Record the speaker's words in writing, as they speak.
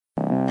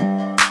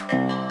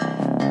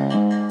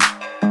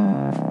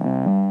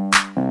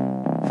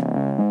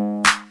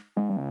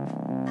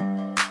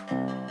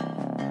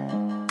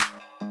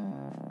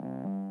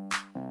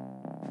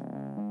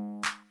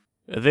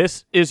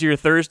This is your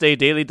Thursday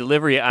Daily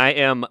Delivery. I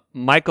am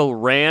Michael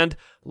Rand.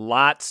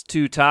 Lots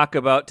to talk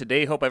about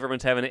today. Hope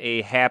everyone's having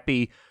a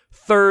happy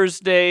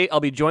Thursday. I'll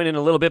be joined in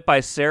a little bit by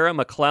Sarah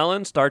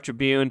McClellan, Star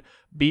Tribune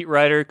beat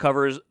writer,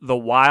 covers the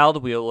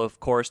Wild. We'll,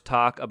 of course,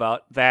 talk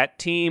about that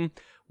team,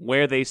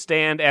 where they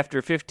stand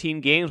after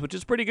 15 games, which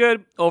is pretty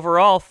good.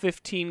 Overall,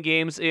 15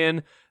 games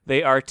in,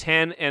 they are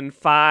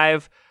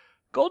 10-5.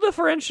 Goal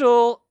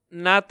differential,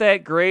 not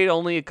that great.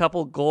 Only a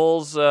couple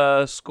goals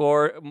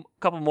scored, a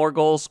couple more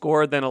goals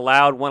scored than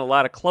allowed. Won a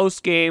lot of close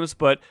games,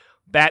 but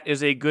that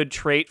is a good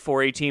trait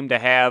for a team to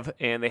have,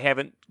 and they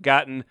haven't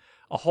gotten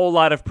a whole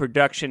lot of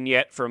production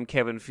yet from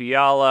Kevin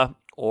Fiala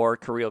or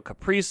Kirill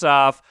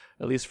Kaprizov,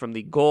 at least from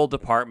the goal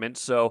department.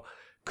 So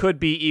could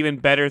be even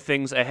better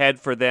things ahead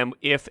for them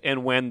if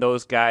and when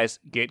those guys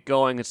get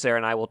going. And Sarah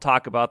and I will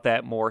talk about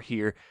that more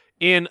here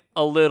in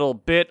a little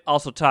bit.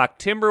 Also talk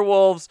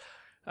Timberwolves.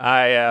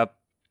 I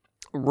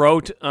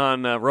wrote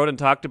and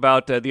talked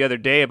about the other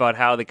day about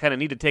how they kind of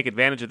need to take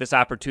advantage of this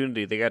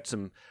opportunity. They got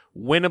some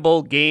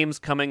winnable games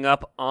coming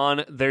up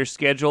on their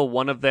schedule.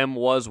 One of them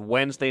was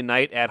Wednesday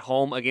night at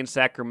home against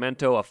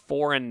Sacramento, a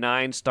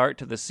 4-9 start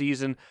to the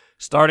season,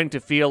 starting to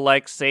feel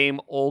like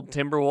same old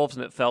Timberwolves,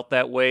 and it felt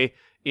that way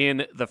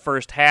in the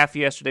first half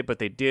yesterday, but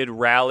they did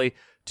rally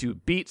to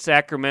beat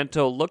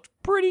Sacramento. Looked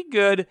pretty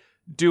good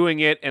doing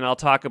it, and I'll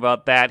talk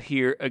about that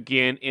here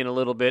again in a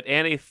little bit.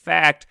 And a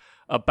fact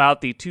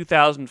about the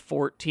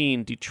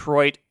 2014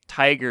 Detroit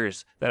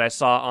Tigers that I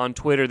saw on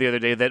Twitter the other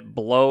day that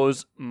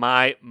blows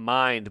my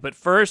mind. But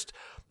first,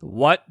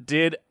 what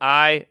did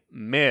I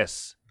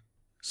miss?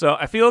 So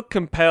I feel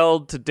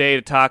compelled today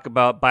to talk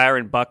about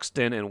Byron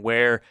Buxton and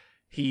where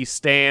he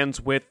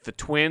stands with the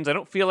Twins. I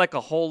don't feel like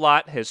a whole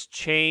lot has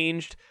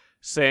changed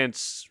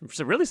since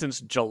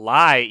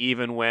July,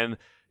 even when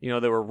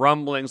there were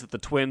rumblings that the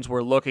Twins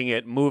were looking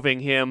at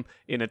moving him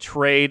in a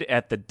trade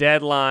at the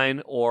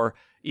deadline, or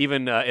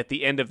even at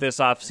the end of this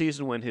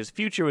offseason when his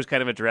future was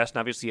kind of addressed. And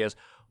obviously he has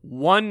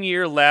 1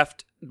 year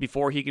left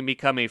before he can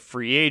become a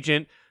free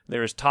agent.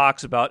 There is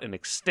talks about an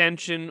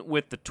extension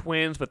with the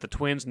Twins, but the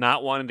Twins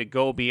not wanting to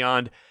go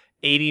beyond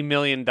 $80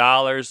 million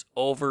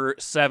over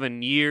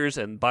 7 years,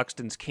 and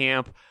Buxton's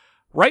camp,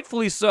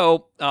 rightfully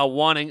so,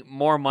 wanting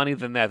more money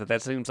than that.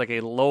 That seems like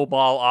a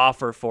lowball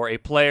offer for a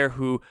player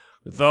who,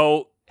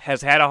 though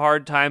has had a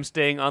hard time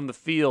staying on the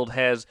field,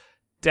 has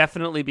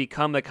definitely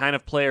become the kind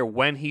of player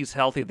when he's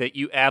healthy that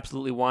you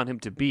absolutely want him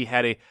to be.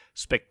 Had a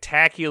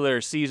spectacular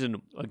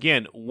season,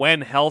 again, when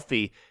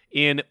healthy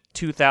in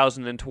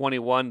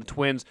 2021. The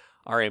Twins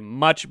are a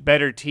much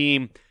better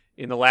team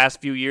in the last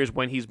few years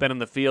when he's been on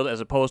the field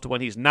as opposed to when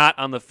he's not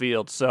on the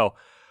field. So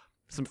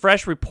some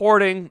fresh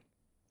reporting.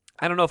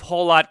 I don't know if a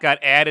whole lot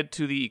got added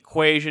to the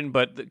equation,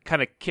 but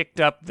kind of kicked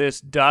up this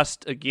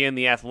dust again.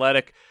 The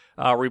Athletic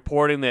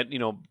reporting that,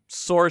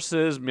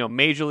 sources,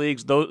 major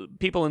leagues, those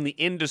people in the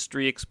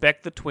industry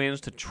expect the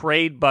Twins to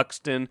trade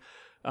Buxton,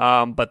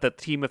 but the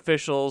team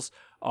officials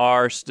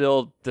are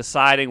still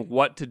deciding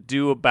what to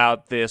do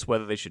about this,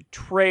 whether they should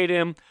trade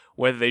him,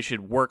 whether they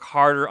should work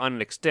harder on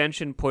an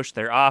extension, push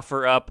their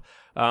offer up,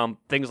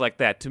 things like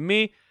that. To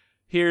me,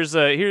 here's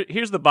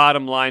the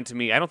bottom line to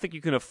me. I don't think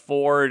you can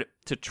afford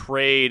to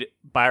trade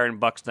Byron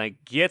Buxton. I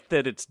get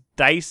that it's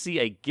dicey.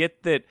 I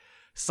get that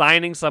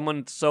signing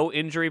someone so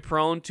injury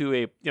prone to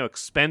a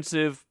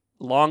expensive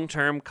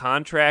long-term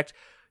contract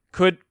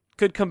could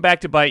come back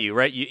to bite you,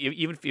 right?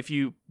 Even if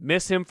you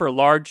miss him for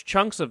large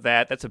chunks of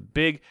that, that's a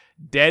big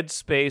dead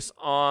space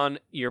on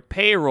your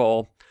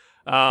payroll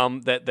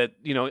that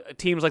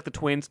teams like the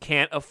Twins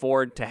can't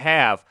afford to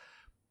have.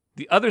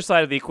 The other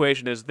side of the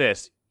equation is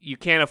this: you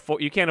can't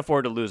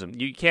afford to lose him.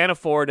 You can't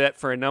afford it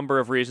for a number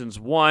of reasons.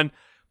 One,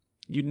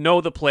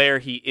 the player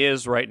he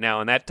is right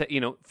now, and that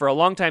for a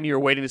long time you were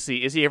waiting to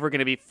see, is he ever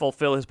going to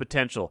fulfill his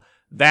potential?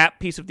 That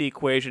piece of the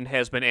equation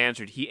has been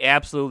answered. He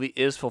absolutely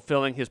is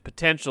fulfilling his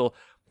potential.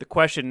 The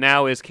question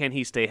now is, can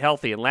he stay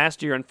healthy? And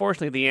last year,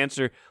 unfortunately, the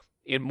answer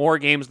in more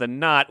games than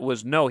not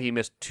was no. He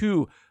missed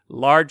 2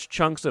 large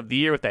chunks of the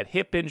year with that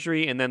hip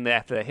injury, and then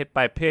after the hit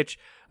by pitch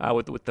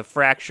with the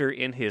fracture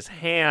in his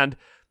hand.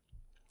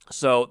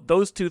 So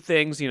those 2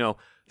 things,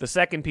 the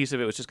second piece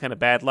of it was just kind of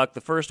bad luck. The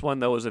first one,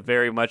 though, was a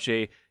very much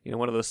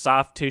one of those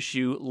soft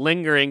tissue,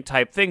 lingering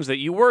type things that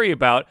you worry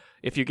about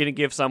if you're going to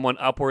give someone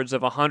upwards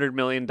of $100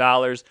 million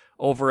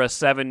over a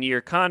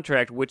 7-year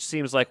contract, which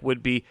seems like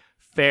would be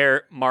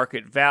fair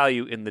market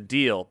value in the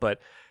deal. But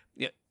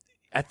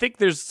I think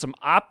there's some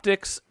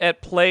optics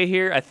at play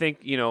here. I think,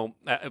 I'm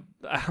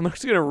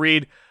just going to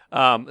read,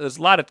 there's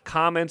a lot of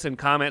comments in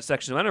comment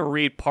section. I'm going to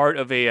read part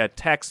of a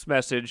text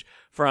message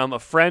from a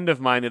friend of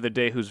mine the other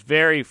day who's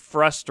very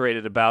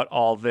frustrated about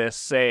all this,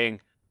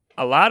 saying,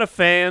 A lot of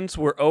fans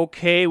were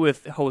okay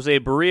with Jose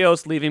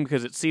Barrios leaving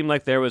because it seemed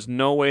like there was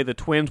no way the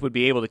Twins would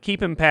be able to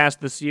keep him past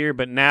this year,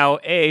 but now,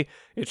 A,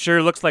 it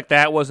sure looks like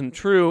that wasn't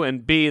true,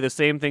 and B, the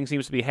same thing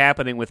seems to be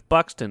happening with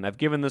Buxton. I've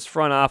given this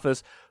front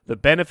office the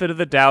benefit of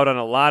the doubt on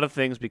a lot of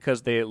things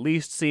because they at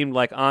least seemed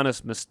like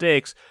honest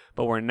mistakes,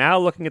 but we're now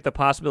looking at the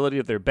possibility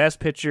of their best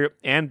pitcher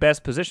and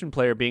best position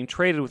player being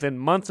traded within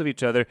months of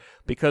each other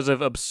because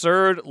of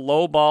absurd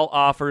low-ball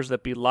offers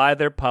that belie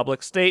their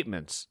public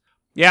statements.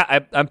 Yeah,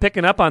 I'm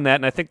picking up on that,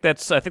 and I think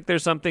there's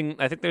something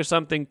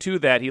to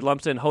that. He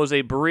lumps in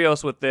Jose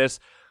Barrios with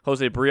this.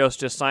 Jose Barrios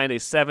just signed a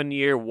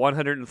 7-year,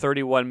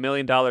 $131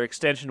 million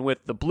extension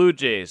with the Blue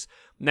Jays.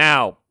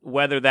 Now,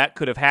 whether that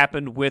could have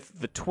happened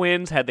with the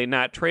Twins had they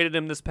not traded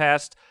him this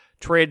past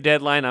trade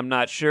deadline, I'm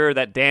not sure.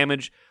 That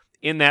damage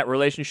in that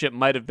relationship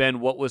might have been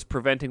what was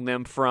preventing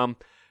them from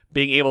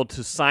being able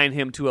to sign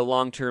him to a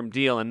long-term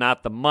deal and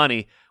not the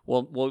money.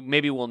 Well,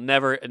 maybe we'll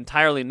never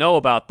entirely know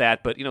about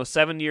that, but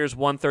 7 years,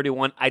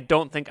 131. I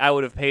don't think I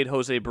would have paid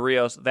Jose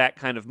Barrios that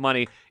kind of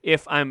money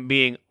if I'm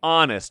being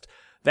honest.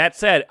 That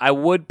said, I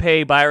would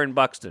pay Byron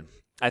Buxton.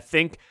 I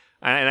think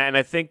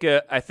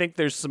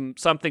there's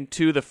something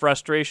to the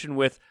frustration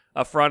with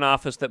a front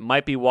office that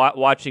might be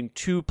watching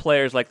two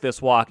players like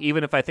this walk.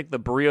 Even if I think the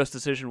Barrios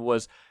decision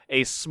was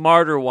a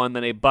smarter one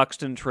than a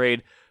Buxton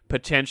trade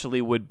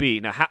potentially would be.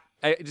 Now,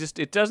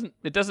 it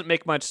doesn't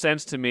make much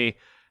sense to me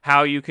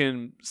how you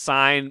can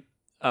sign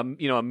a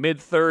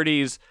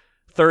mid-30s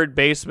third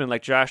baseman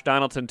like Josh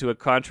Donaldson to a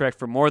contract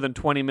for more than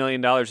 $20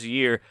 million a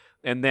year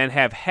and then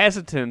have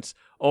hesitance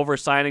over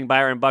signing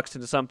Byron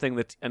Buxton to something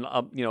that's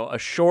a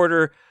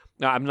shorter,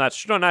 I'm not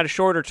a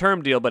shorter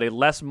term deal, but a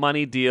less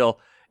money deal,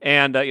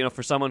 and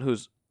for someone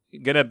who's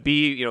gonna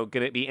be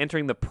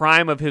entering the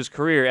prime of his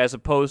career as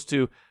opposed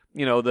to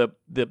the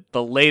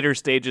later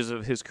stages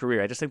of his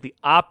career. I just think the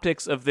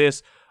optics of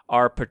this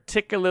are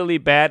particularly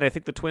bad. I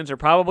think the Twins are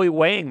probably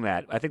weighing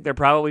that. I think they're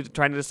probably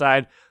trying to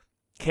decide,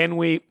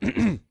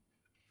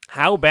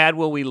 how bad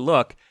will we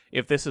look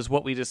if this is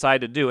what we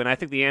decide to do? And I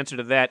think the answer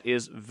to that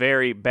is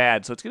very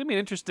bad. So it's going to be an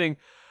interesting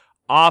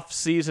off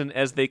season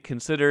as they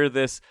consider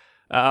this.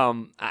 At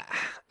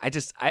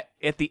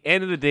the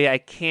end of the day, I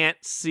can't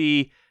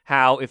see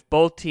how, if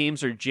both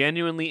teams are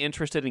genuinely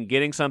interested in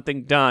getting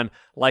something done,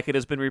 like it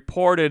has been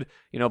reported,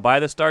 by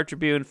the Star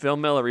Tribune, Phil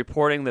Miller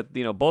reporting that,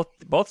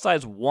 both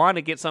sides want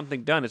to get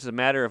something done. It's a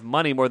matter of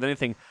money more than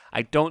anything.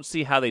 I don't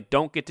see how they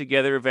don't get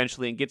together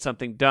eventually and get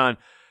something done.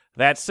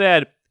 That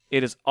said,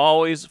 it is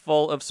always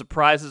full of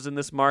surprises in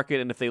this market,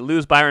 and if they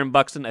lose Byron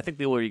Buxton, I think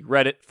they will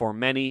regret it for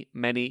many,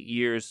 many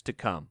years to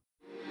come.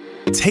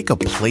 Take a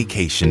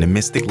playcation to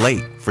Mystic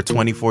Lake for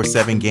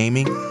 24/7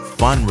 gaming,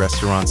 fun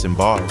restaurants and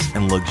bars,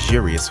 and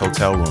luxurious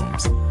hotel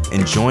rooms.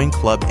 And join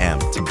Club M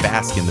to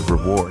bask in the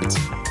rewards.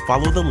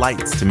 Follow the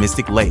lights to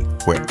Mystic Lake,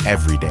 where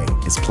every day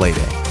is play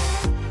day.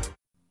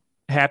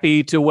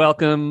 Happy to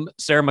welcome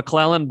Sarah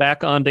McClellan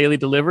back on Daily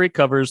Delivery,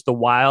 covers the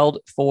Wild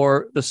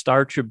for the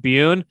Star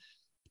Tribune.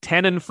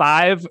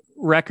 10-5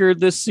 record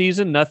this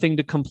season, nothing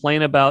to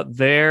complain about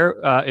there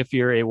if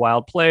you're a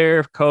Wild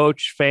player,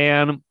 coach,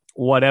 fan,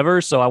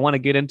 whatever. So I want to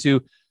get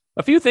into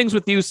a few things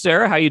with you,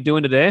 Sarah. How you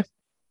doing today?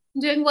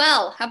 I'm doing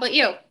well. How about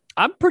you?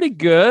 I'm pretty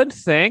good,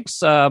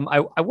 thanks. I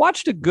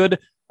watched a good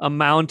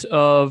amount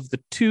of the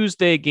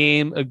Tuesday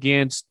game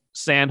against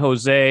San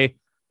Jose.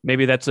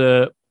 Maybe that's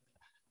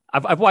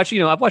I've watched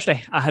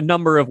a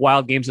number of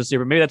Wild games this year,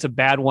 but maybe that's a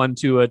bad one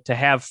to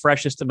have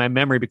freshest in my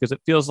memory because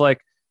it feels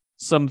like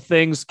some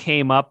things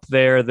came up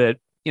there that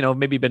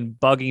maybe been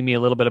bugging me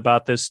a little bit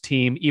about this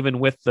team, even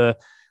with the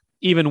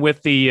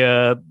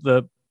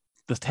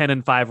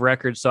 10-5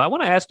 record. So I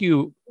want to ask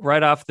you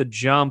right off the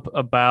jump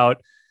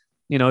about,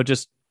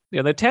 the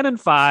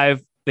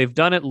 10-5, they've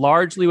done it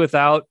largely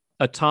without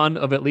a ton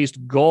of at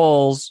least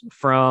goals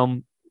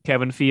from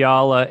Kevin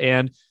Fiala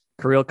and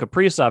Kirill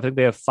Kaprizov. I think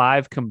they have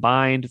 5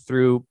 combined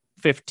through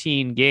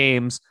 15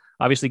 games,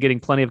 obviously getting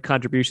plenty of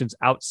contributions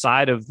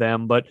outside of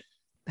them. But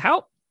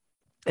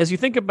as you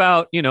think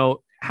about,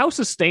 how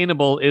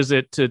sustainable is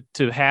it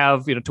to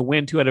have, to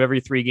win 2 out of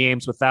every 3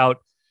 games without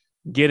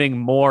getting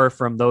more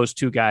from those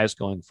 2 guys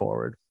going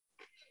forward?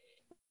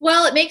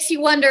 Well, it makes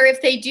you wonder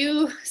if they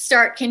do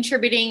start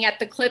contributing at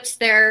the clips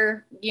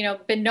they're,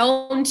 been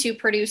known to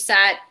produce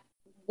at.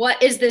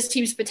 What is this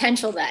team's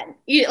potential then?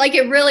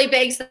 It really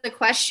begs the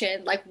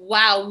question,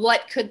 wow,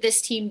 what could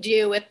this team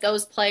do if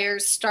those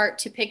players start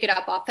to pick it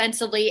up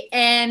offensively?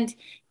 And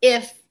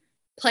if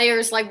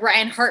players like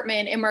Ryan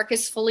Hartman and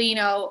Marcus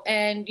Foligno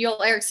and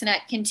Joel Eriksson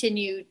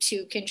continue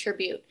to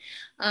contribute.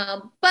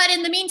 But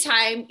in the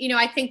meantime,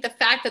 I think the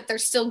fact that they're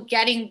still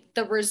getting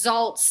the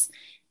results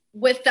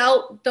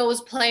without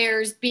those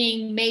players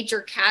being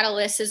major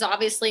catalysts is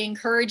obviously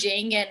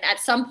encouraging. And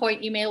at some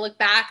point you may look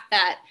back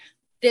that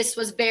this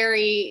was a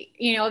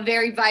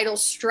very vital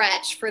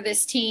stretch for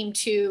this team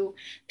to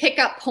pick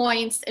up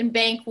points and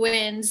bank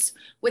wins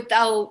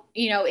without,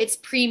 its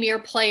premier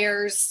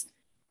players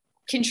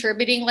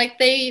contributing like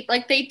they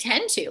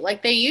tend to,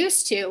 like they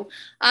used to.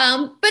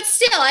 But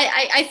still,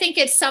 I think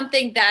it's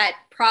something that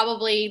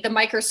probably the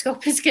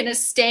microscope is going to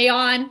stay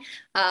on,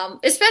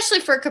 especially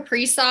for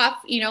Kaprizov.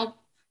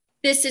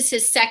 This is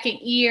his second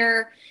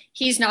year.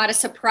 He's not a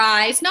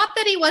surprise. Not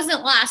that he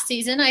wasn't last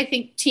season. I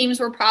think teams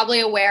were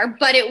probably aware,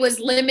 but it was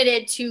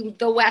limited to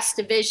the West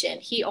Division.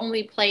 He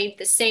only played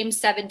the same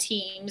 7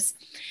 teams.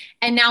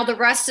 And now the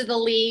rest of the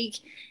league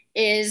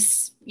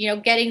is,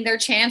 getting their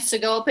chance to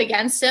go up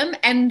against him.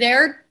 And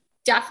they're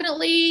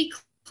definitely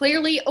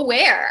clearly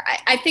aware.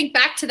 I think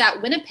back to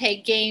that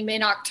Winnipeg game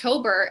in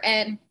October.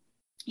 And,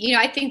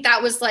 I think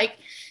that was like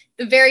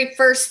the very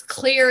first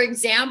clear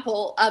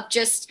example of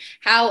just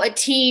how a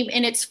team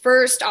in its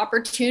first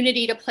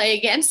opportunity to play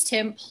against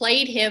him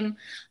played him,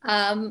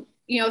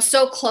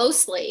 so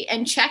closely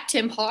and checked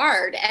him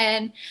hard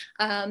and,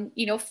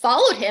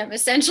 followed him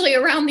essentially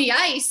around the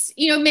ice,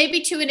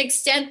 maybe to an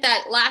extent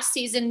that last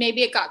season,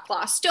 maybe it got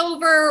glossed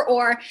over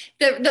or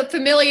the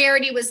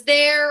familiarity was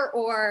there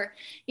or,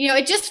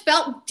 it just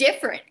felt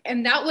different.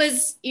 And that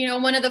was,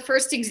 one of the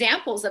first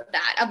examples of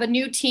that, of a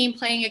new team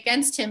playing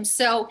against him.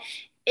 So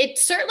it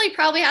certainly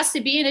probably has to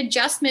be an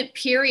adjustment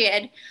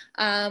period,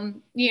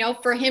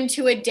 for him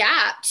to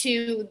adapt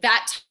to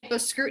that type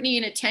of scrutiny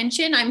and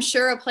attention. I'm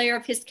sure a player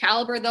of his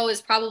caliber, though,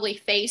 has probably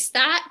faced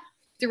that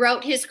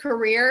throughout his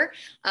career.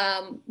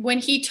 When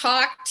he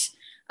talked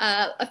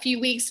a few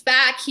weeks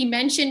back, he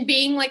mentioned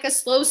being like a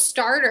slow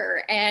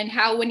starter and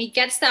how when he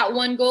gets that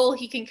one goal,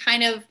 he can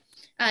kind of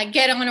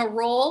get on a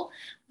roll.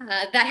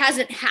 That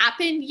hasn't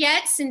happened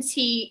yet since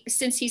he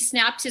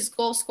snapped his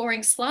goal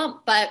scoring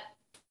slump, but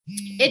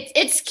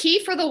it's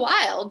key for the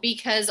Wild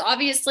because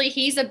obviously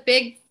he's a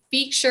big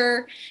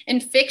feature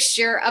and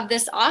fixture of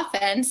this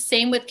offense.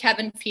 Same with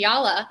Kevin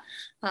Fiala.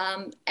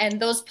 And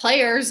those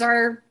players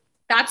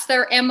that's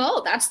their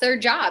MO. That's their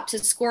job, to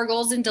score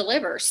goals and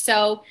deliver.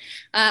 So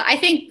I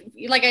think,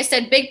 like I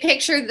said, big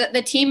picture, that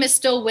the team is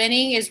still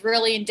winning is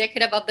really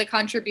indicative of the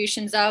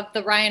contributions of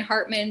the Ryan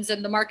Hartmans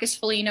and the Marcus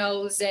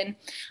Folignos and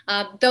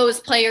those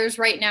players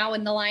right now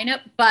in the lineup.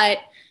 But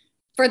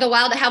for the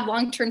Wild to have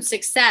long-term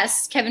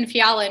success, Kevin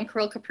Fiala and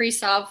Kirill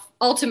Kaprizov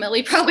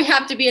ultimately probably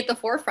have to be at the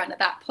forefront of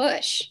that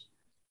push.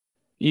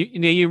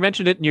 You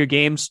mentioned it in your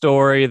game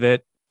story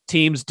that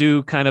teams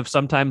do kind of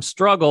sometimes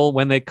struggle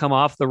when they come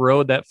off the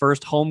road. That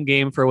first home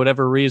game, for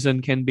whatever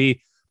reason, can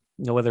be,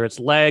 whether it's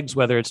legs,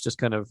 whether it's just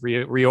kind of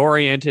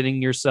reorienting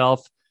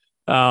yourself.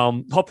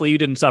 Hopefully you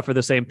didn't suffer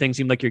the same thing.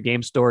 Seemed like your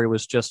game story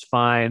was just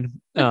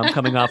fine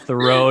coming off the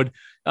road.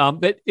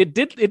 But it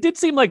did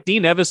seem like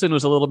Dean Evason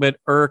was a little bit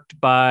irked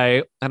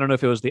by, I don't know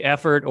if it was the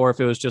effort or if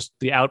it was just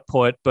the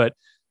output, but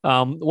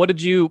what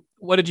did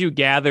you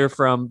gather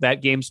from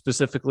that game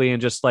specifically,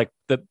 and just like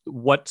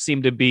what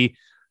seemed to be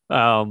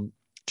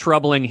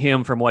troubling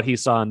him from what he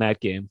saw in that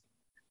game?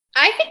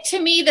 I think to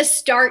me, the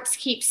starts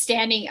keep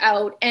standing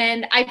out.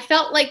 And I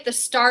felt like the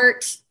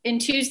start in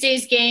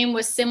Tuesday's game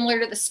was similar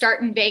to the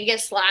start in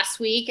Vegas last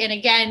week. And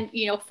again,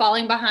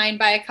 falling behind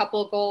by a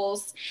couple of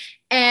goals.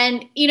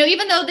 And,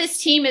 even though this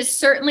team has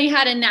certainly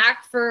had a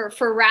knack for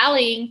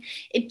rallying,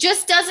 it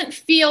just doesn't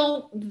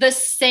feel the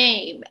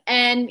same.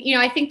 And,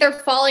 I think they're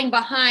falling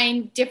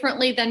behind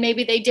differently than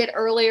maybe they did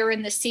earlier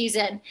in the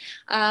season.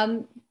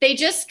 They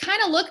just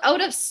kind of look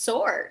out of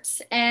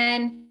sorts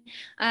and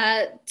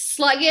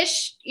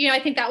sluggish. I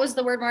think that was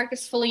the word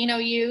Marcus Foligno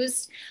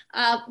used.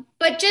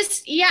 But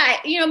just,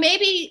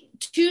 maybe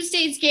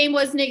Tuesday's game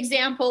was an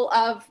example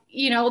of,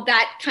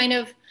 that kind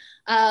of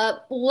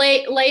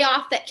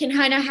layoff that can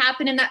kind of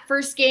happen in that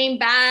first game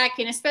back.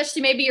 And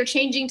especially maybe you're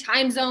changing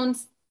time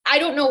zones. I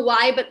don't know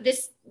why, but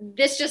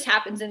this just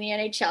happens in the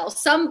NHL.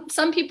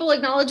 Some people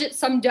acknowledge it,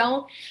 some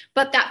don't.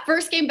 But that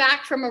first game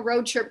back from a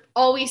road trip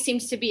always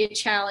seems to be a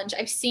challenge.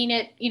 I've seen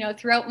it,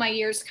 throughout my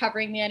years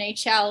covering the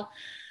NHL.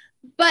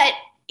 But,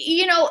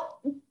 you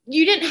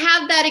didn't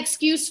have that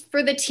excuse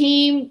for the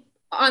team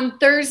on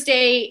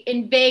Thursday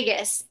in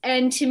Vegas.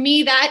 And to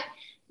me,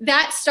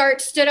 that start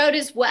stood out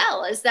as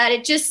well, is that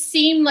it just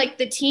seemed like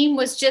the team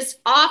was just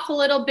off a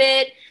little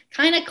bit,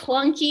 kind of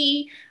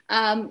clunky,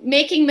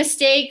 making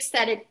mistakes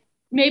that it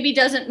maybe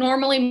doesn't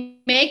normally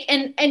make.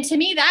 And to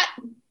me,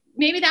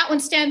 that one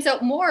stands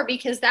out more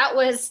because that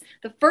was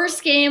the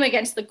first game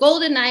against the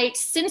Golden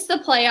Knights since the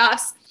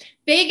playoffs.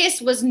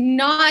 Vegas was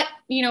not,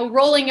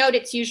 rolling out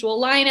its usual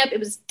lineup. It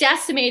was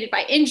decimated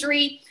by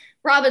injury.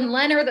 Robin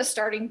Lehner, the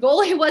starting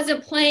goalie,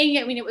 wasn't playing.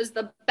 I mean, it was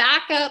the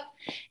backup.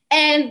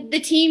 And the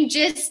team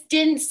just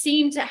didn't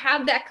seem to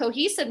have that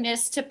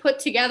cohesiveness to put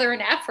together an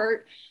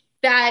effort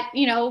that,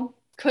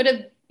 could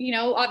have,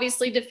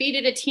 obviously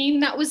defeated a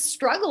team that was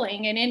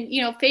struggling and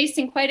in,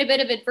 facing quite a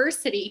bit of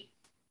adversity.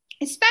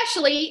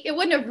 Especially, it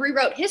wouldn't have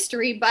rewrote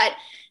history, but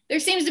there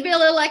seems to be a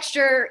little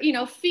extra,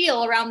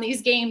 feel around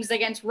these games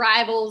against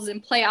rivals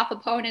and playoff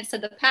opponents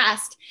of the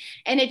past.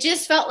 And it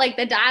just felt like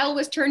the dial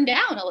was turned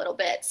down a little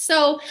bit.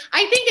 So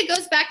I think it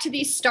goes back to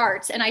these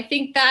starts. And I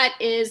think that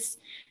is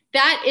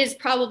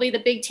probably the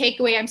big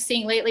takeaway I'm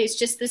seeing lately. It's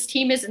just this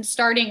team isn't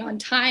starting on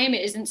time.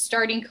 It isn't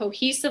starting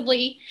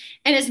cohesively.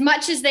 And as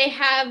much as they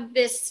have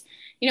this,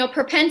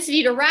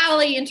 propensity to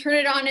rally and turn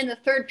it on in the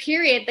third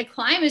period, the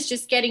climb is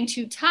just getting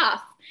too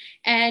tough.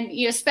 And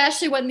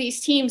especially when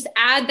these teams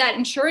add that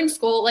insurance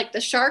goal like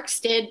the Sharks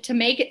did to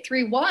make it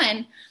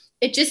 3-1,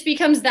 it just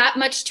becomes that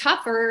much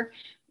tougher,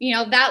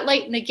 that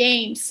late in the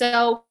game.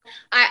 So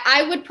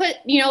I would put,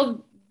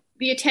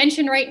 the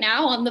attention right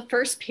now on the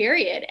first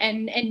period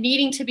and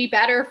needing to be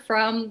better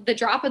from the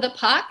drop of the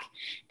puck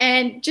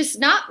and just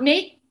not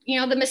make,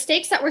 the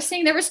mistakes that we're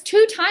seeing. There was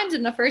 2 times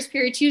in the first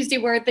period Tuesday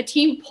where the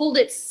team pulled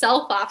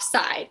itself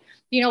offside,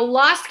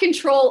 lost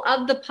control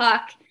of the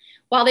puck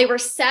while they were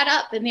set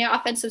up in the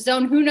offensive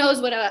zone. Who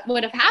knows what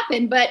would have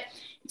happened, but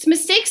it's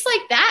mistakes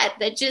like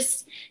that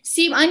just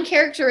seem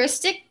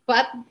uncharacteristic,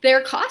 but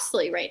they're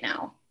costly right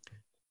now.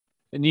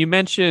 And you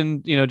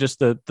mentioned, just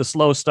the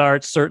slow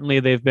starts.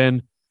 Certainly they've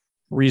been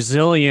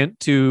resilient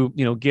to,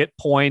 get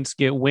points,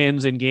 get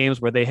wins in games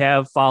where they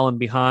have fallen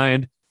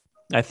behind.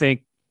 I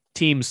think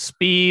team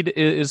speed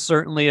is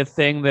certainly a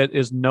thing that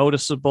is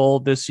noticeable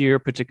this year,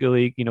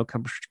 particularly,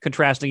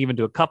 contrasting even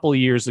to a couple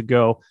years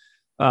ago.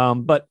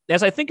 But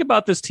as I think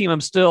about this team,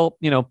 I'm still,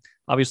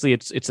 obviously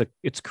it's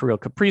Kirill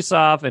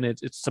Kaprizov and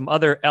it's some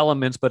other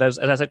elements, but as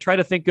I try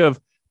to think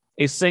of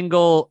a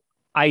single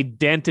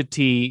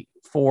identity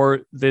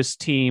for this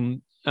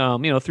team,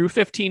 through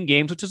 15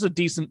 games, which is a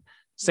decent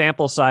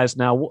sample size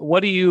now, what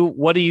do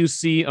you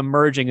see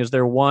emerging? Is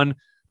there one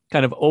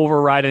kind of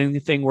overriding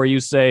thing where you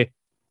say,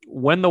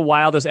 when the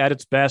Wild is at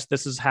its best,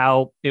 this is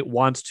how it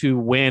wants to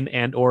win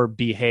and or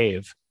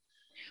behave?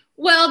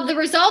 Well, the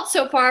results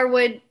so far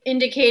would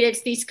indicate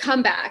it's these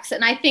comebacks.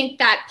 And I think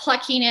that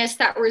pluckiness,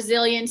 that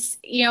resilience,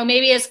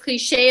 maybe as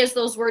cliche as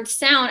those words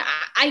sound,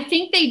 I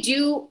think they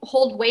do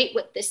hold weight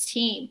with this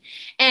team.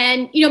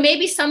 And,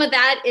 maybe some of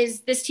that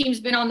is this team's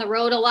been on the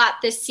road a lot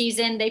this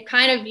season. They've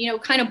kind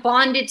of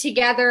bonded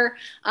together.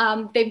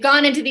 They've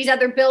gone into these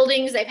other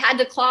buildings. They've had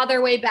to claw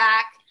their way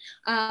back.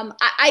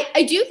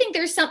 I do think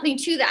there's something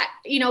to that.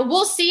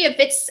 We'll see if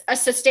it's a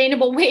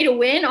sustainable way to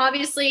win.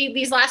 Obviously,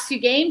 these last few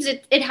games,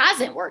 it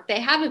hasn't worked. They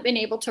haven't been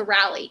able to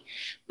rally.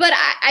 But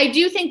I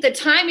do think the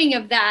timing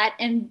of that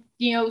and,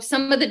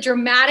 some of the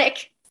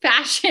dramatic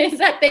fashions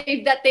that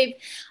they've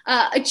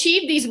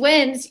achieved these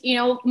wins,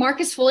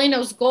 Marcus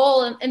Foligno's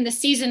goal in the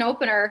season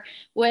opener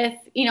with,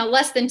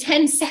 less than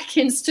 10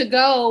 seconds to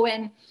go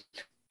and,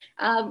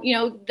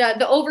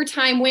 the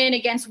overtime win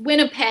against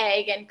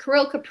Winnipeg and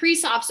Kirill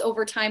Kaprizov's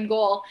overtime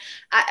goal.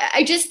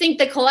 I just think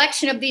the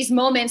collection of these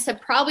moments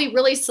have probably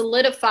really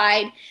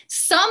solidified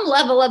some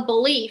level of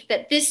belief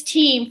that this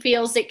team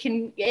feels it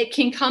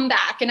can come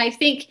back. And I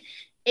think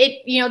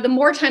the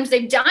more times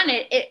they've done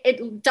it,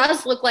 it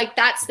does look like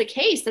that's the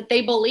case, that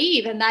they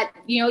believe, and that,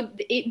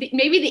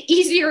 maybe the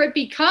easier it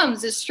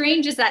becomes, as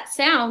strange as that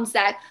sounds,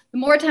 that the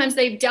more times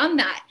they've done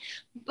that.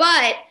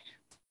 But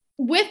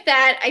with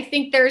that, I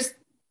think there's,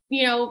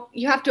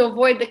 you have to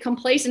avoid the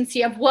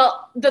complacency of,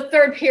 well, the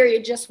third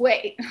period, just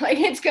wait. Like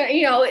it's going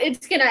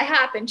to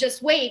happen.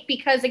 Just wait.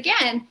 Because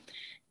again,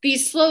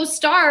 these slow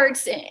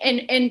starts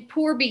and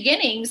poor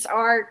beginnings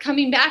are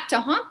coming back to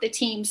haunt the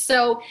team.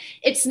 So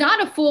it's not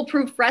a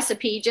foolproof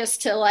recipe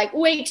just to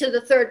wait to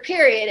the third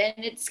period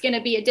and it's going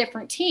to be a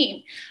different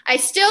team. I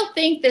still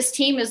think this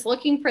team is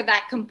looking for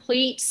that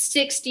complete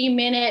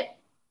 60-minute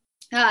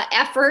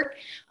effort,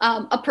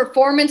 a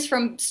performance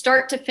from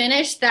start to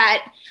finish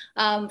that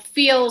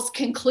feels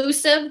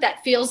conclusive,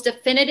 that feels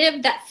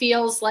definitive, that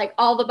feels like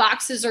all the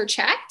boxes are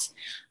checked.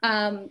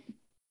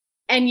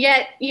 And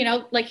yet,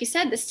 like you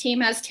said, this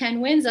team has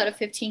 10 wins out of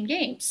 15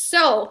 games.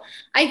 So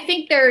I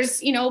think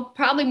there's,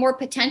 probably more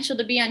potential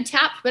to be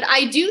untapped, but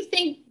I do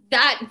think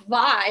that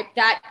vibe,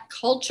 that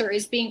culture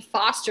is being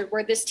fostered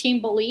where this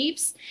team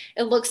believes.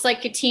 It looks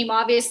like a team,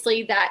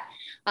 obviously, that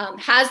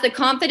has the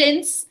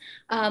confidence.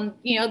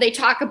 They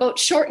talk about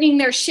shortening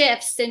their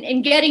shifts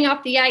and getting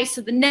off the ice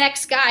so the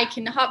next guy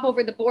can hop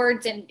over the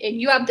boards and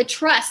you have the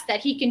trust that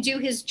he can do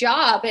his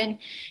job. And,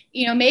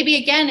 maybe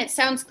again, it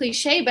sounds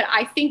cliche, but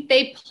I think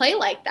they play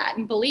like that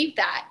and believe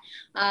that.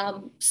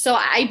 So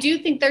I do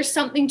think there's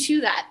something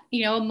to that,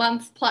 a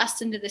month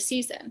plus into the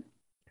season.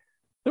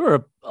 There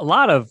were a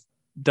lot of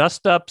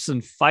dust-ups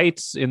and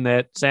fights in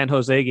that San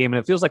Jose game, and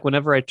it feels like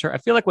whenever I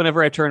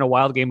turn a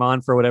Wild game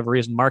on for whatever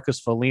reason, Marcus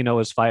Foligno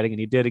is fighting, and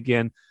he did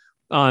again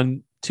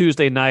on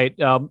Tuesday night.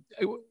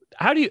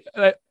 How do you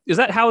is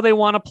that how they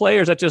want to play,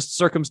 or is that just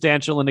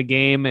circumstantial in a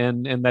game,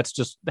 and that's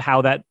just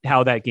how that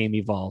game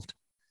evolved?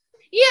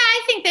 Yeah,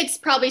 I think that's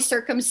probably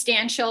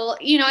circumstantial.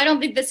 I don't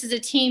think this is a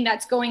team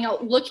that's going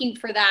out looking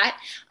for that.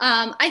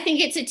 I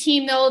think it's a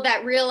team, though,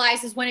 that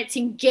realizes when it's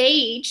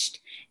engaged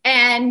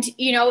and,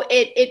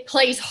 it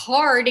plays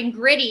hard and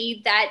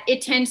gritty, that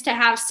it tends to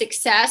have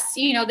success.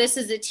 This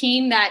is a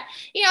team that,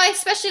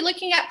 especially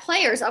looking at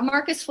players, a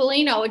Marcus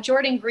Foligno, a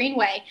Jordan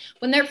Greenway,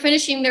 when they're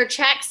finishing their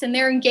checks and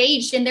they're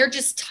engaged and they're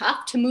just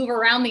tough to move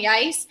around the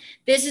ice,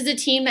 this is a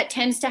team that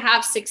tends to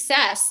have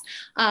success.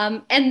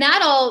 And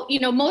that'll,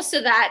 most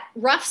of that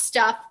rough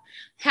stuff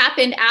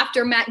happened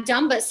after Matt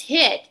Dumba's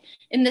hit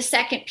in the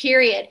second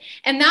period.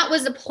 And that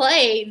was a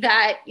play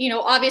that,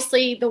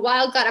 obviously the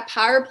Wild got a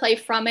power play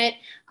from it.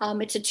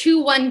 It's a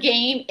 2-1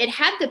 game. It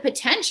had the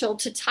potential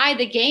to tie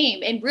the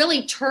game and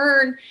really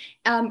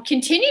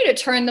continue to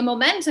turn the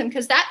momentum,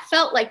 because that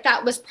felt like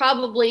that was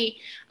probably,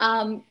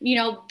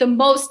 the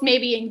most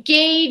maybe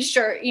engaged,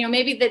 or,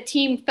 maybe the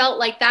team felt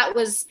like that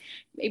was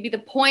maybe the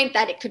point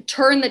that it could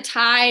turn the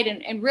tide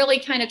and really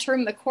kind of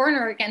turn the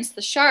corner against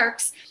the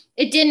Sharks.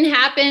 It didn't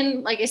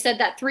happen. Like I said,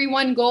 that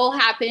 3-1 goal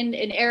happened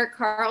in Erik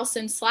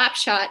Karlsson's slap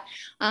shot.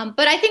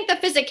 But I think the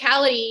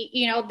physicality,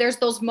 there's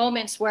those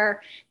moments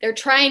where they're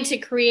trying to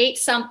create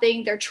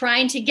something. They're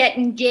trying to get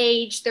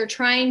engaged. They're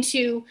trying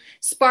to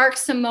spark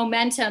some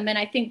momentum. And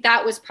I think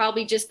that was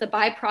probably just the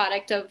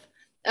byproduct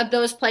of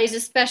those plays,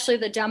 especially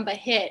the Dumba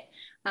hit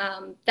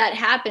that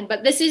happened.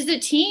 But this is a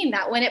team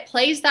that when it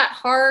plays that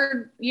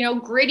hard,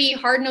 gritty,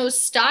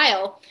 hard-nosed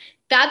style,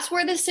 that's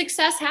where the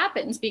success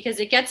happens,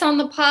 because it gets on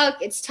the puck.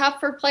 It's tough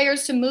for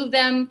players to move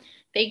them.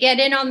 They get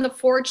in on the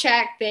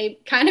forecheck. They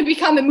kind of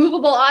become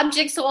immovable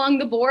objects along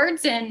the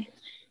boards.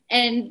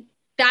 And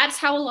that's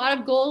how a lot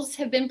of goals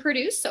have been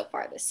produced so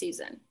far this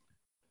season.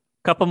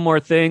 Couple more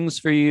things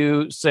for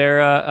you,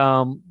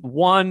 Sarah.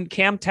 One,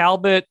 Cam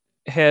Talbot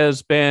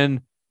has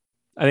been,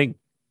 I think,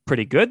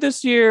 pretty good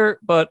this year,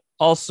 but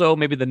also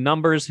maybe the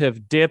numbers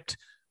have dipped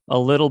a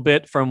little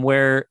bit from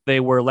where they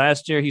were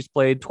last year. He's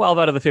played 12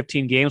 out of the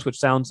 15 games, which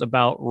sounds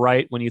about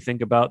right when you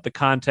think about the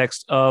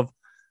context of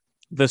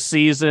the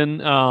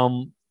season.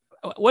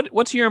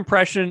 What's your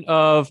impression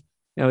of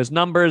his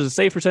numbers? The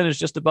save percentage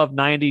just above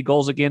 90,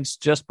 goals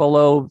against just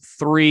below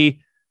 3.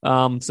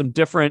 Some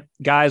different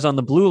guys on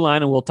the blue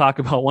line, and we'll talk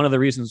about one of the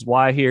reasons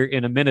why here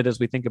in a minute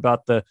as we think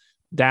about the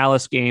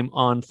Dallas game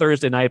on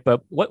Thursday night.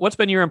 But what's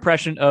been your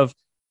impression of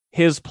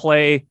his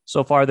play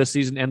so far this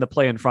season and the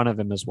play in front of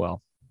him as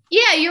well?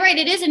 Yeah, you're right.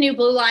 It is a new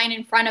blue line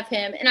in front of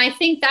him. And I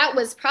think that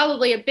was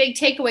probably a big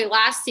takeaway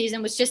last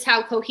season, was just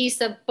how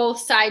cohesive both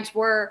sides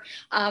were.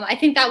 I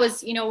think that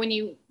was, when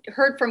you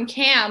heard from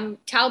Cam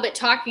Talbot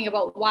talking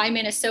about why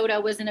Minnesota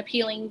was an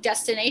appealing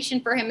destination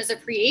for him as a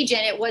free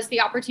agent, it was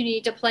the opportunity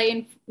to play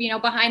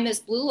in, behind this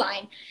blue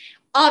line.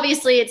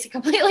 Obviously, it's a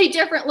completely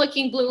different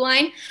looking blue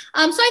line.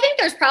 So I think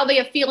there's probably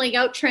a feeling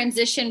out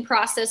transition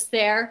process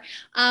there.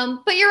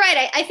 But you're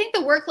right. I think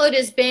the workload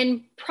has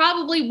been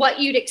probably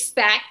what you'd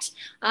expect.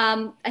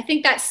 I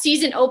think that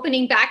season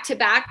opening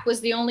back-to-back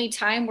was the only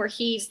time where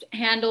he's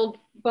handled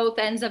both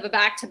ends of a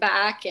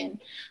back-to-back.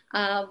 And,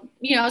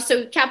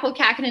 so Kaapo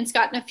Kähkönen's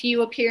gotten a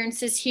few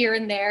appearances here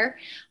and there.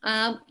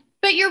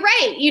 But you're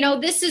right.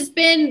 This has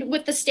been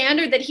with the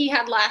standard that he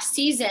had last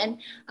season.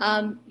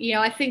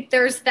 I think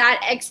there's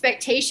that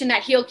expectation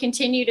that he'll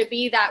continue to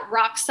be that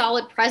rock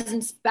solid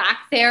presence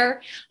back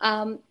there.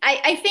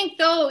 I think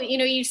though,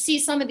 you see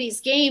some of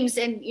these games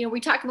and, we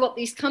talk about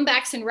these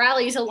comebacks and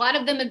rallies. A lot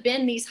of them have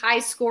been these high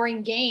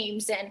scoring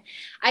games. And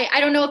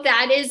I don't know if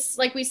that is,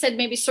 like we said,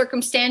 maybe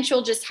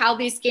circumstantial, just how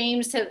these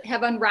games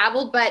have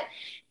unraveled, but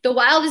the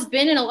Wild has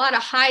been in a lot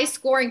of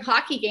high-scoring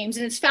hockey games,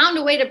 and it's found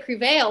a way to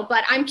prevail.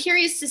 But I'm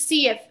curious to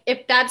see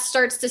if that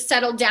starts to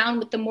settle down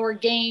with the more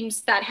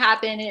games that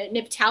happen, and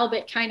if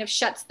Talbot kind of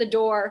shuts the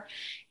door,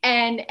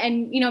 and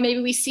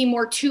maybe we see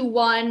more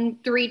 2-1,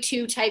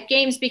 3-2 type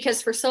games,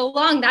 because for so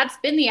long that's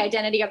been the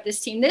identity of this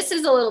team. This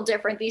is a little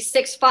different. These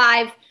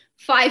 6-5,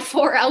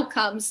 5-4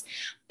 outcomes,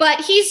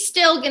 but he's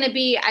still going to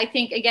be, I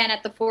think, again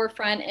at the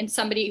forefront, and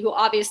somebody who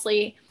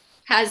obviously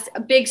has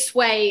a big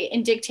sway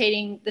in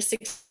dictating the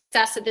success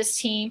of this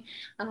team,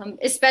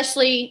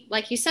 especially,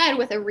 like you said,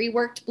 with a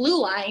reworked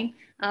blue line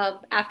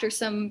after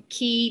some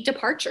key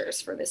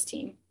departures for this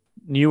team.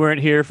 You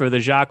weren't here for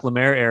the Jacques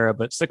Lemaire era,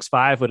 but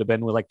 6-5 would have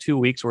been with like 2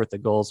 weeks worth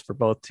of goals for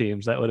both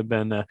teams. That would have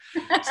been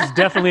this is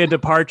definitely a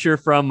departure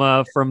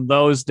from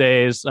those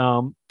days.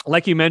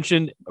 Like you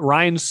mentioned,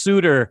 Ryan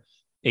Suter,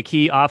 a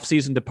key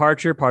offseason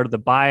departure, part of the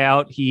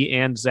buyout. He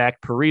and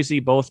Zach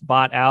Parise both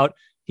bought out.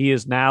 He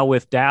is now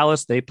with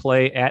Dallas. They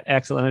play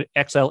at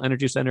XL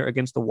Energy Center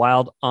against the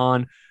Wild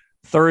on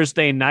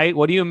Thursday night.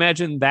 What do you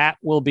imagine that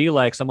will be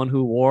like? Someone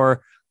who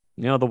wore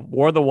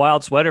the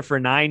Wild sweater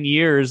for 9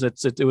 years.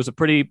 It was a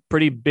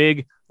pretty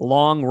big,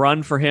 long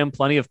run for him.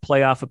 Plenty of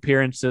playoff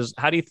appearances.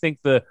 How do you think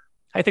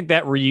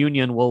that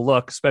reunion will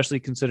look, especially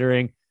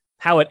considering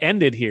how it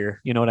ended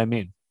here? You know what I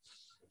mean?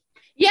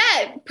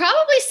 Yeah,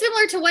 probably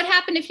similar to what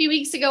happened a few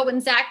weeks ago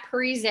when Zach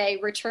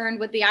Parise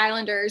returned with the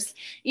Islanders.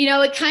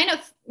 It kind of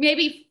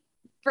maybe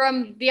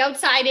from the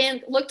outside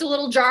in looked a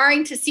little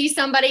jarring to see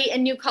somebody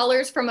in new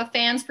colors from a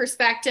fan's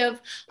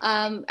perspective.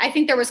 I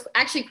think there was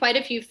actually quite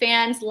a few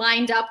fans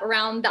lined up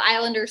around the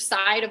Islanders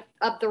side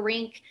of the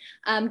rink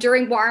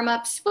during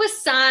warmups with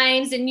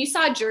signs, and you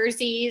saw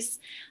jerseys.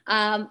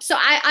 So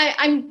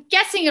I'm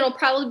guessing it'll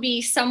probably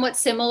be somewhat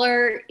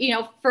similar,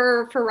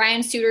 for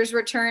Ryan Suter's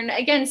return.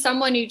 Again,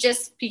 someone who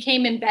just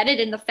became embedded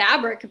in the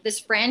fabric of this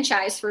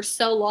franchise for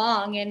so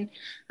long, and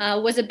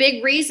was a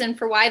big reason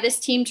for why this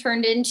team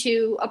turned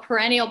into a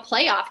perennial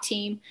playoff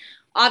team.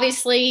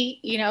 Obviously,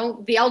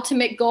 the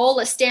ultimate goal,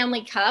 a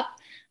Stanley Cup.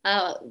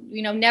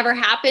 never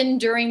happened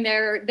during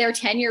their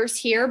tenures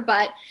here,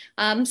 but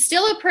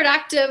still a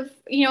productive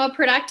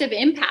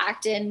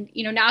impact. And,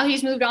 now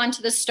he's moved on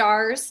to the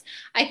Stars.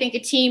 I think a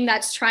team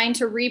that's trying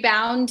to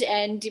rebound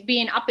and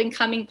be an up and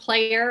coming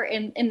player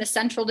in the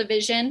Central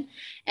Division.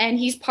 And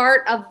he's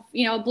part of,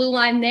 a blue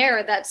line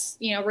there that's,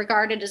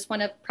 regarded as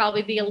one of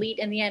probably the elite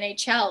in the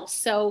NHL.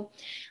 So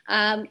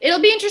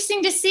it'll be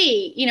interesting to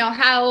see,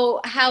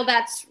 how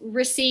that's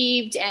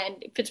received, and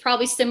if it's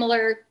probably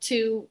similar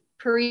to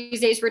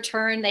Parise's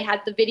return. They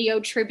had the video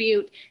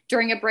tribute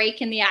during a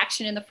break in the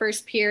action in the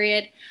first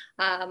period.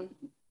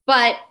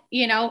 But,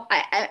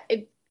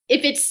 if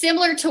it's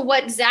similar to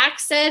what Zach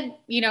said,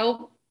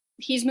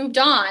 he's moved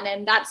on,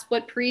 and that's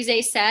what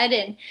Parise said.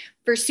 And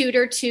for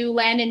Suter to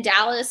land in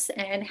Dallas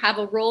and have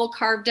a role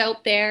carved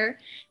out there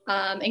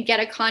and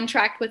get a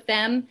contract with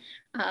them,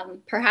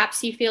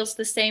 perhaps he feels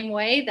the same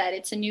way, that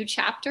it's a new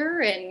chapter.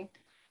 And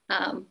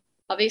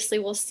obviously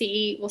we'll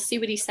see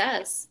what he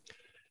says.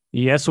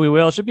 Yes, we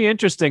will. It should be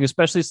interesting,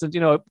 especially since,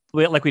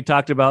 like we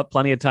talked about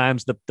plenty of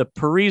times, the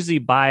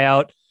Parise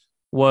buyout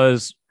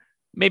was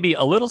maybe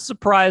a little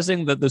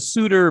surprising. That the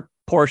Suter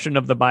portion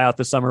of the buyout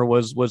this summer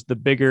was the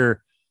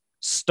bigger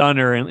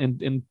stunner,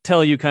 and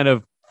until you kind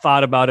of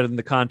thought about it in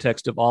the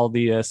context of all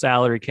the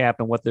salary cap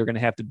and what they're going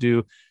to have to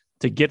do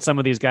to get some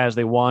of these guys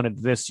they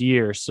wanted this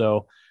year.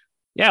 So,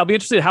 yeah, I'll be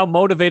interested in how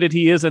motivated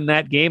he is in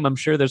that game. I'm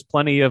sure there's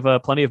plenty of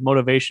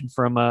motivation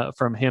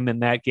from him in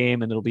that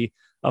game, and it'll be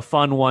a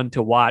fun one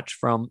to watch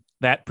from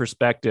that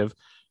perspective.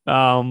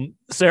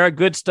 Sarah,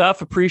 good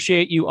stuff.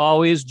 Appreciate you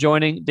always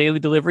joining Daily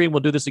Delivery, and we'll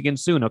do this again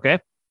soon. Okay.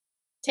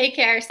 Take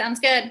care. Sounds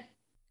good.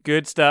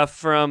 Good stuff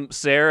from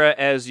Sarah,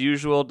 as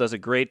usual. Does a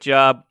great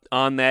job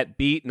on that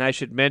beat. And I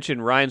should mention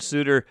Ryan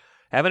Suter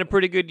having a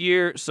pretty good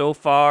year so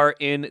far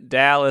in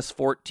Dallas.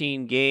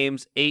 14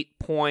 games, 8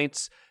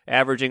 points,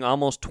 averaging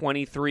almost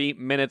 23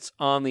 minutes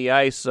on the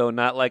ice. So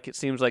not like it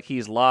seems like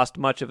he's lost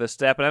much of a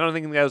step. And I don't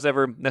think that was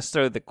ever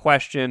necessarily the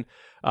question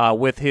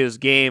with his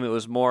game. It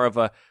was more of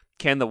a,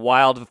 can the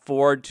Wild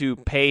afford to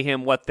pay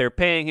him what they're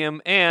paying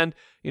him? And,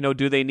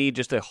 do they need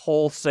just a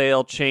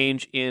wholesale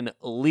change in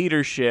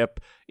leadership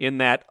in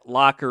that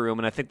locker room?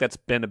 And I think that's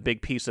been a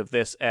big piece of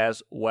this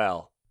as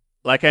well.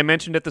 Like I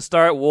mentioned at the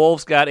start,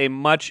 Wolves got a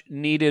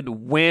much-needed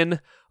win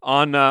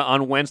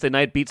on Wednesday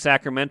night, beat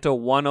Sacramento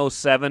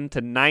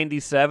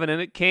 107-97,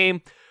 and it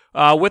came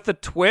with a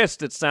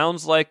twist. It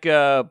sounds like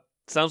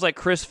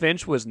Chris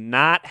Finch was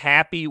not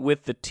happy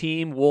with the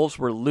team. Wolves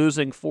were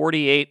losing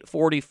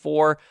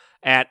 48-44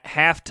 at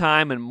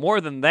halftime, and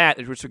more than that,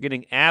 it was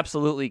getting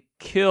absolutely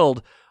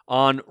killed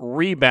on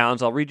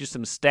rebounds. I'll read you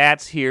some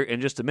stats here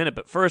in just a minute,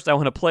 but first I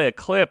want to play a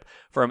clip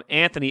from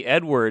Anthony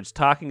Edwards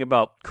talking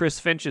about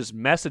Chris Finch's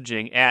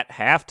messaging at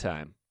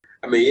halftime.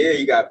 I mean, yeah,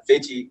 you got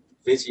Finchy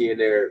in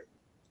there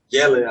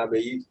yelling. I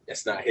mean,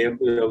 that's not him,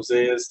 you know what I'm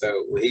saying?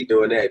 So when he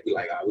doing that, be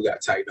like, oh, we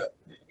got to tighten up.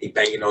 He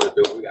banging on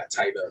the door, we got to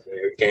tighten up, man.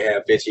 We can't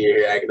have Finchy in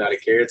here acting out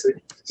of character.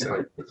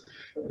 So,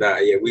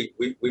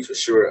 we for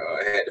sure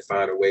had to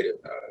find a way to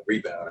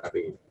rebound. I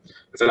mean,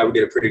 I feel like we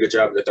did a pretty good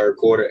job in the third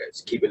quarter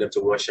at keeping them to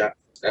one shot.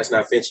 That's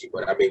not Finchy,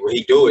 but I mean, when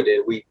he do it,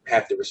 then we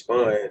have to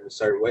respond in a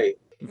certain way.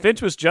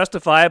 Finch was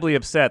justifiably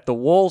upset. The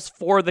Wolves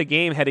for the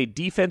game had a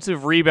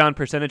defensive rebound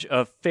percentage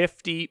of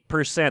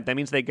 50%. That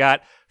means they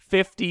got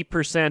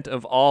 50%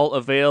 of all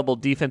available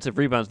defensive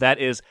rebounds. That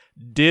is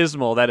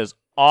dismal. That is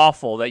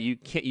awful. That you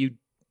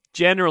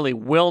generally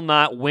will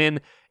not win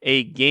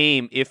a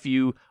game if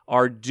you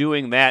are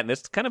doing that. And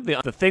that's kind of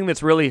the thing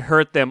that's really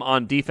hurt them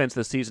on defense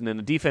this season, and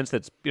a defense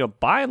that's,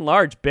 by and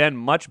large been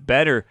much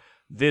better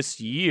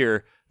this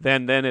year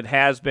than it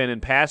has been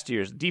in past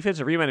years.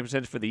 Defensive rebounding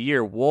percentage for the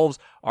year, Wolves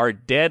are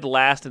dead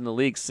last in the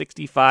league,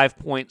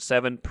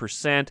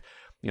 65.7%.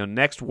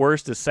 Next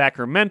worst is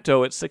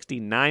Sacramento at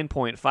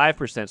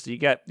 69.5%. So you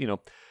got,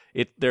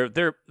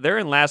 they're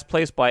in last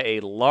place by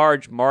a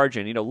large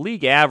margin.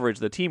 League average,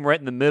 the team right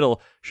in the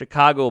middle,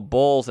 Chicago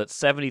Bulls at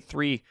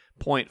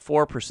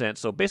 73.4%.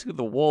 So basically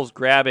the Wolves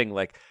grabbing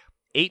like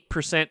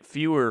 8%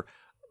 fewer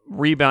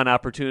rebound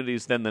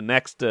opportunities than the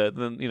next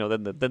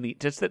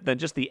than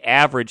just the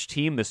average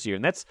team this year.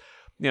 And that's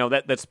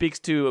that speaks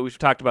to, we've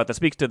talked about, that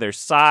speaks to their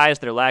size,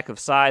 their lack of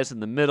size in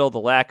the middle, the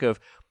lack of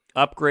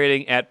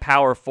upgrading at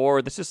power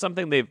forward. This is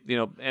something they've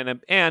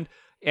and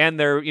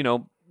they're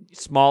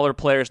smaller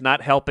players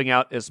not helping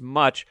out as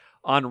much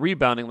on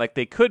rebounding like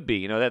they could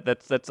be.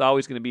 That's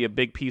always going to be a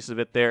big piece of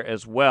it there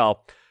as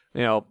well.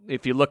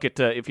 If you look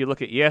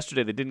at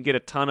yesterday, they didn't get a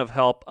ton of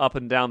help up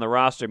and down the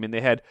roster. I mean,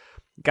 they had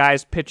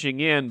guys pitching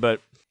in,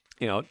 but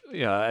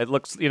it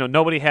looks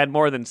nobody had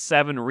more than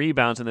 7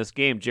 rebounds in this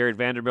game. Jared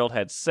Vanderbilt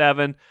had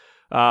 7.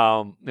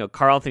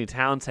 Karl-Anthony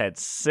Towns had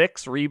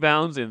 6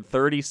 rebounds in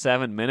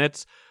 37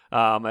 minutes.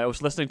 I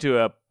was listening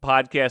to a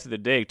podcast the other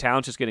day.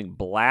 Towns just getting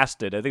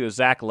blasted. I think it was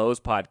Zach Lowe's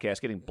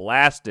podcast, getting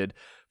blasted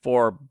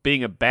for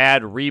being a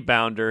bad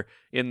rebounder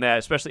in that,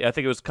 especially I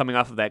think it was coming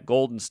off of that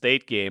Golden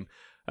State game.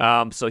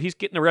 So he's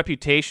getting a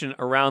reputation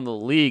around the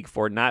league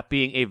for not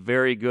being a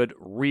very good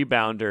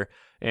rebounder.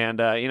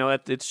 And,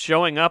 it's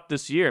showing up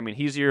this year. I mean,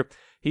 he's your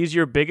He's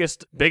your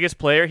biggest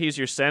player. He's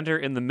your center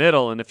in the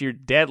middle. And if you're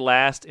dead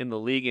last in the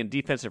league in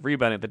defensive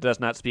rebounding, that does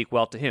not speak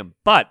well to him.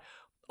 But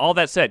all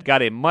that said,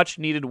 got a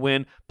much-needed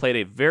win, played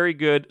a very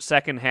good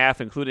second half,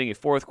 including a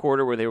fourth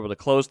quarter where they were able to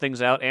close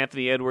things out.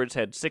 Anthony Edwards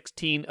had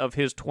 16 of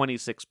his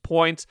 26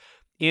 points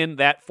in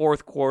that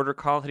fourth quarter.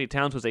 Karl-Anthony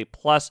Towns was a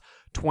plus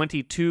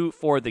 22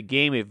 for the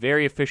game, a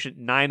very efficient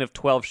 9 of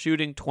 12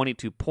 shooting,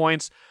 22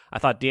 points. I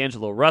thought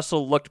D'Angelo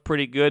Russell looked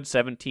pretty good,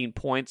 17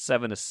 points,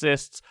 7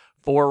 assists,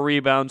 4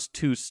 rebounds,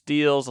 2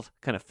 steals,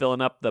 kind of filling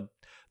up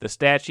the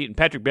stat sheet. And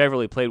Patrick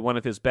Beverley played one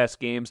of his best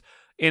games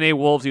in a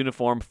Wolves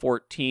uniform,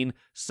 14,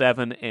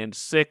 7, and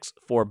 6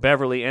 for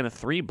Beverley, and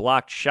 3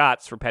 blocked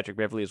shots for Patrick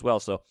Beverley as well.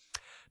 So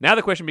now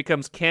the question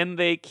becomes, can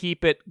they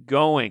keep it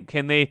going?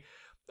 Can they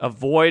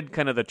avoid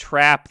kind of the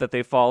trap that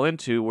they fall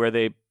into where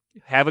they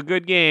have a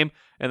good game,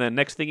 and then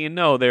next thing you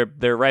know,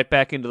 they're right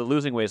back into the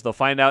losing ways. They'll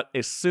find out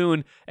as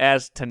soon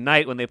as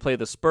tonight when they play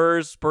the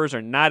Spurs. Spurs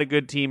are not a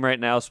good team right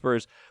now.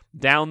 Spurs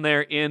down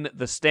there in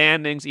the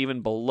standings,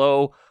 even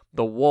below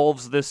the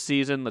Wolves this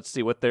season. Let's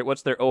see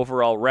what's their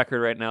overall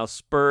record right now.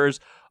 Spurs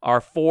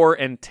are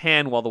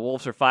 4-10, while the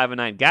Wolves are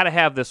 5-9. Got to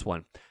have this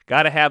one.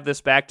 Got to have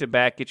this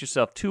back-to-back. Get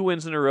yourself 2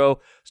 wins in a row.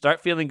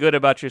 Start feeling good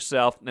about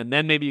yourself, and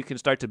then maybe you can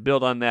start to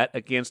build on that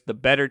against the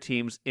better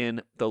teams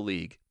in the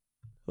league.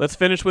 Let's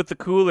finish with the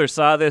cooler.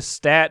 Saw this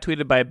stat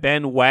tweeted by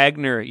Ben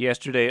Wagner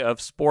yesterday of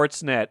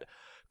Sportsnet.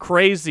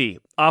 Crazy.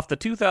 Off the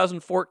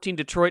 2014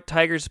 Detroit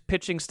Tigers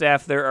pitching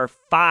staff, there are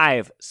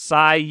 5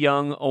 Cy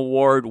Young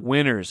Award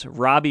winners.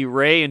 Robbie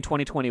Ray in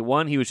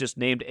 2021, he was just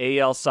named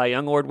AL Cy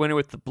Young Award winner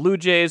with the Blue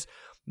Jays.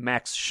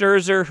 Max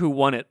Scherzer, who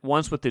won it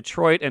once with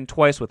Detroit and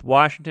twice with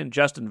Washington.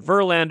 Justin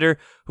Verlander,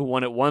 who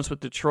won it once with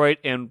Detroit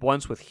and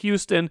once with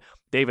Houston.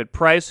 David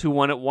Price, who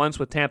won it once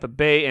with Tampa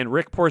Bay. And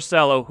Rick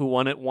Porcello, who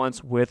won it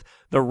once with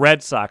the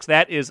Red Sox.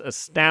 That is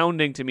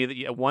astounding to me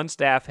that one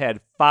staff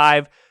had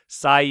 5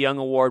 Cy Young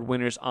Award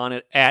winners on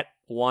it at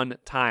one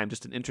time.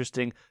 Just an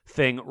interesting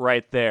thing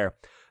right there.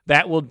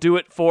 That will do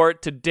it for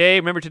today.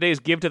 Remember, today is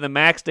Give to the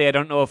Max Day. I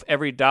don't know if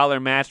every dollar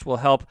matched will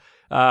help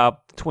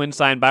Twin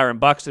sign Byron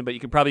Buxton, but you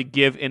can probably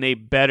give in a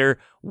better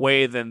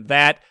way than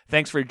that.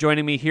 Thanks for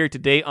joining me here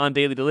today on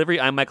Daily Delivery.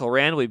 I'm Michael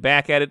Rand. We'll be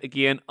back at it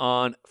again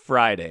on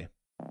Friday.